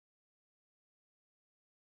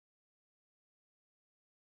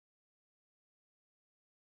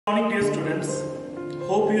Good morning, dear students.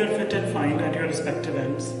 Hope you are fit and fine at your respective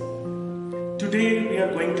ends. Today we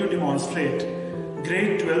are going to demonstrate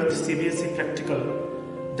grade 12th CBSE practical,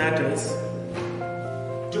 that is,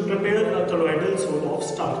 to prepare a colloidal sole of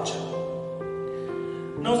starch.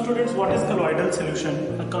 Now students, what is colloidal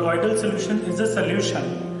solution? A colloidal solution is a solution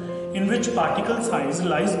in which particle size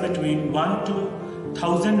lies between 1 to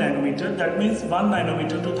 1000 nanometer, that means 1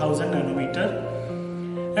 nanometer to 1000 nanometer.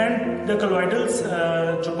 And the colloidals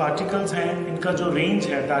जो particles हैं इनका जो range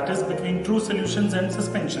है that is between true solutions and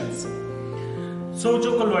suspensions. सो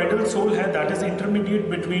जो colloidal soul है that is intermediate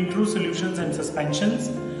between true solutions and suspensions.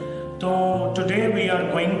 तो today we are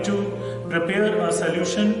going to prepare a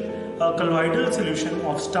solution, a colloidal solution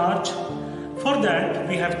of starch. For that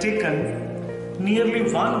we have taken nearly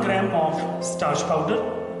 1 gram of starch powder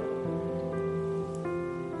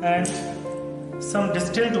and some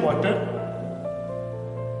distilled water,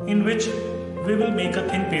 in which we will make a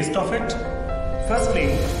thin paste of it. Firstly,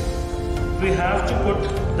 we have to put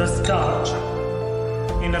the starch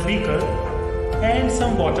in a beaker and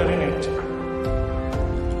some water in it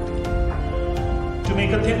to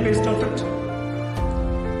make a thin paste of it,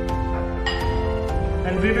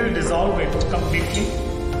 and we will dissolve it completely.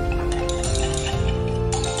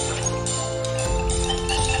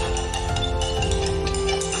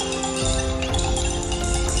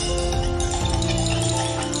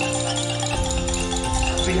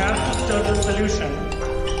 We have to stir the solution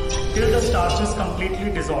till the starch is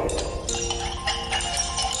completely dissolved.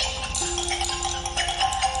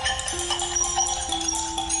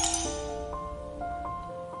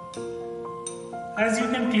 As you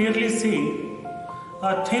can clearly see,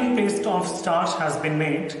 a thin paste of starch has been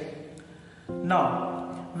made. Now,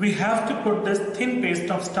 we have to put this thin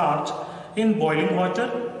paste of starch in boiling water.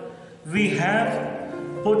 We have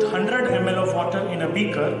put 100 ml of water in a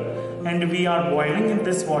beaker and we are boiling in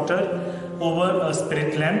this water over a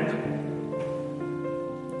spirit lamp.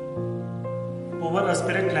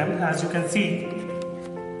 As you can see.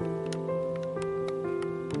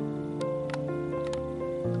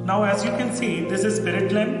 Now as you can see, this is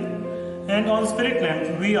spirit lamp, and on spirit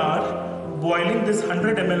lamp we are boiling this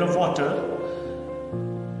 100 ml of water,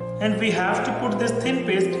 and we have to put this thin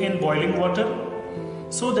paste in boiling water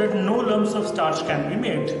so that no lumps of starch can be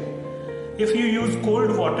made. If you use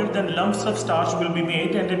cold water, then lumps of starch will be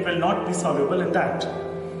made and it will not be soluble in that.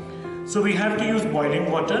 So we have to use boiling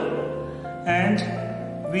water, and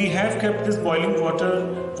we have kept this boiling water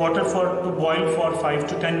to boil for 5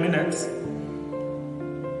 to 10 minutes.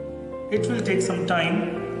 It will take some time.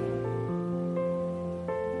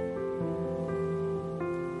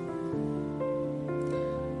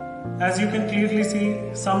 As you can clearly see,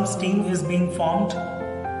 some steam is being formed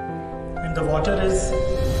and the water has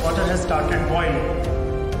started boiling.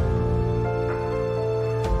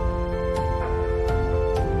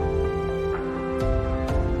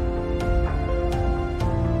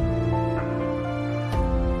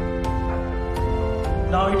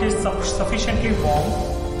 Now it is sufficiently warm.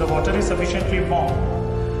 The water is sufficiently warm.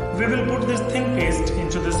 We will put this thin paste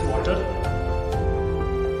into this water.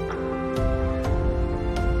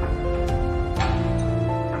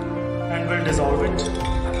 And we'll dissolve it.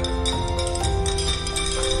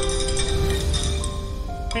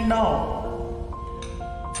 And now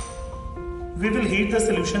we will heat the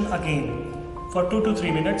solution again for 2 to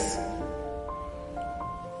 3 minutes.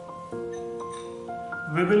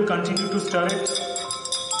 We will continue to stir it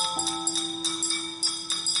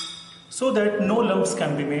so that no lumps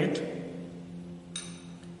can be made.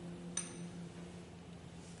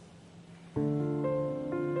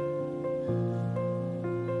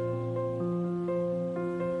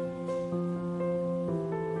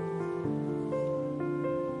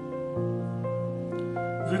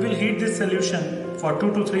 We will heat this solution for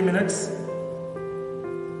 2 to 3 minutes.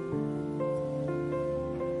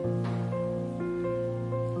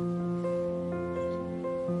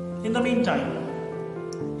 In the meantime,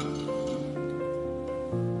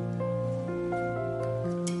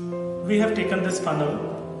 we have taken this funnel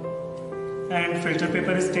and filter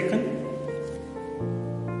paper is taken,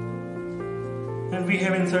 and we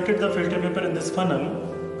have inserted the filter paper in this funnel,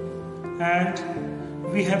 and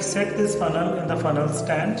we have set this funnel in the funnel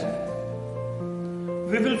stand.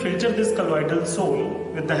 We will filter this colloidal sole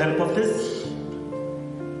with the help of this.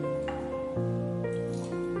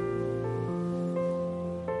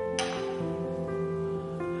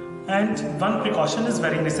 And one precaution is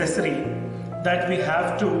very necessary, that we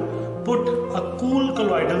have to put a cool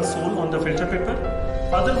colloidal sole on the filter paper,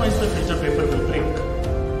 otherwise the filter paper will break.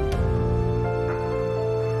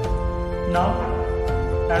 Now,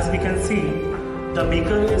 as we can see, the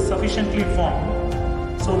beaker is sufficiently warm,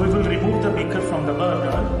 So we will remove the beaker from the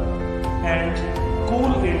burner and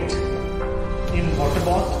cool it in water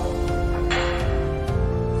bath.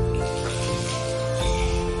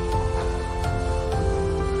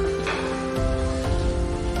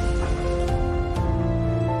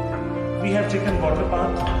 We have taken water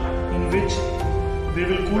bath in which we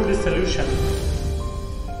will cool this solution.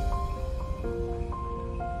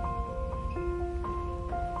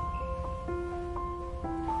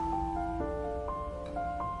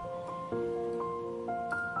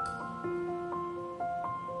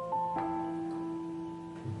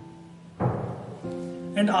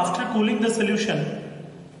 And after cooling the solution,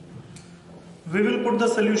 we will put the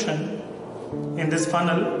solution in this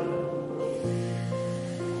funnel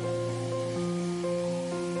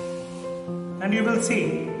and you will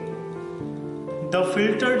see the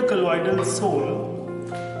filtered colloidal sole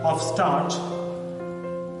of starch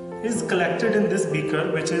is collected in this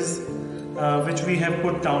beaker, which we have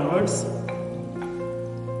put downwards.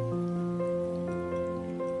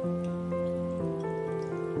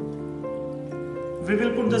 We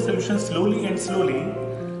will put the solution slowly and slowly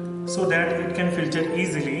so that it can filter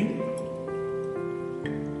easily.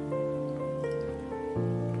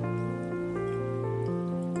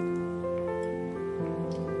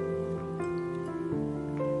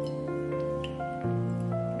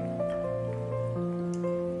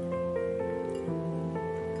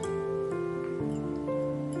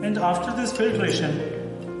 And after this filtration,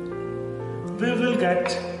 we will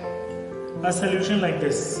get a solution like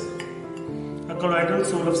this. A colloidal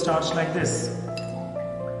sole of starch like this.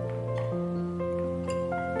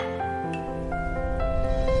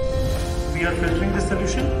 We are filtering the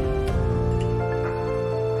solution.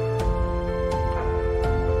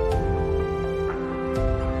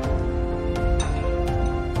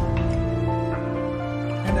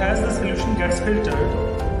 And as the solution gets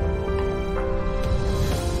filtered,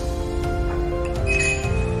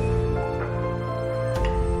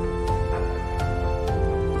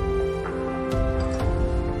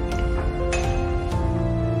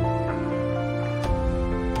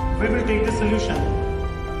 we will take the solution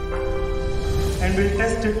and we'll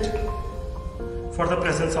test it for the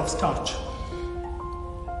presence of starch.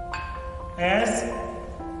 As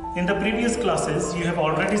in the previous classes, you have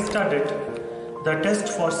already studied the test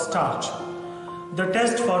for starch. The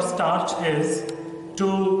test for starch is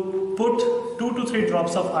to put 2 to 3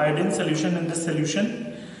 drops of iodine solution in this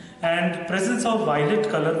solution, and presence of violet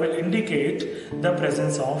color will indicate the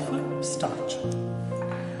presence of starch.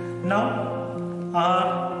 Now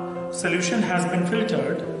our solution has been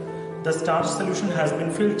filtered, the starch solution has been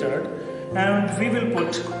filtered, and we will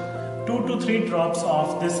put 2 to 3 drops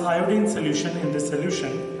of this iodine solution in this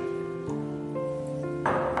solution.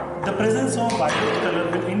 The presence of violet color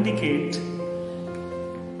will indicate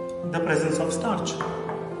the presence of starch.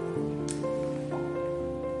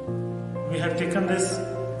 We have taken this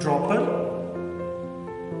dropper,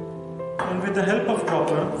 and with the help of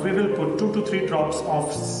dropper we will put 2 to 3 drops of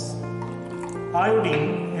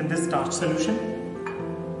iodine in this starch solution.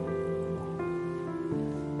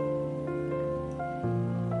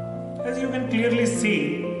 As you can clearly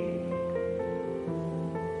see,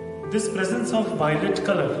 this presence of violet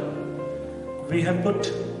color, we have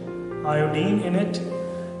put iodine in it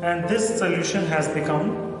and this solution has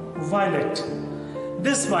become violet.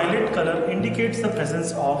 This violet color indicates the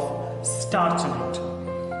presence of starch in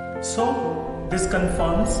it. So this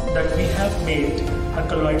confirms that we have made a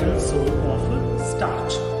colloidal sole of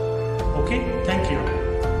starch. Okay, thank you.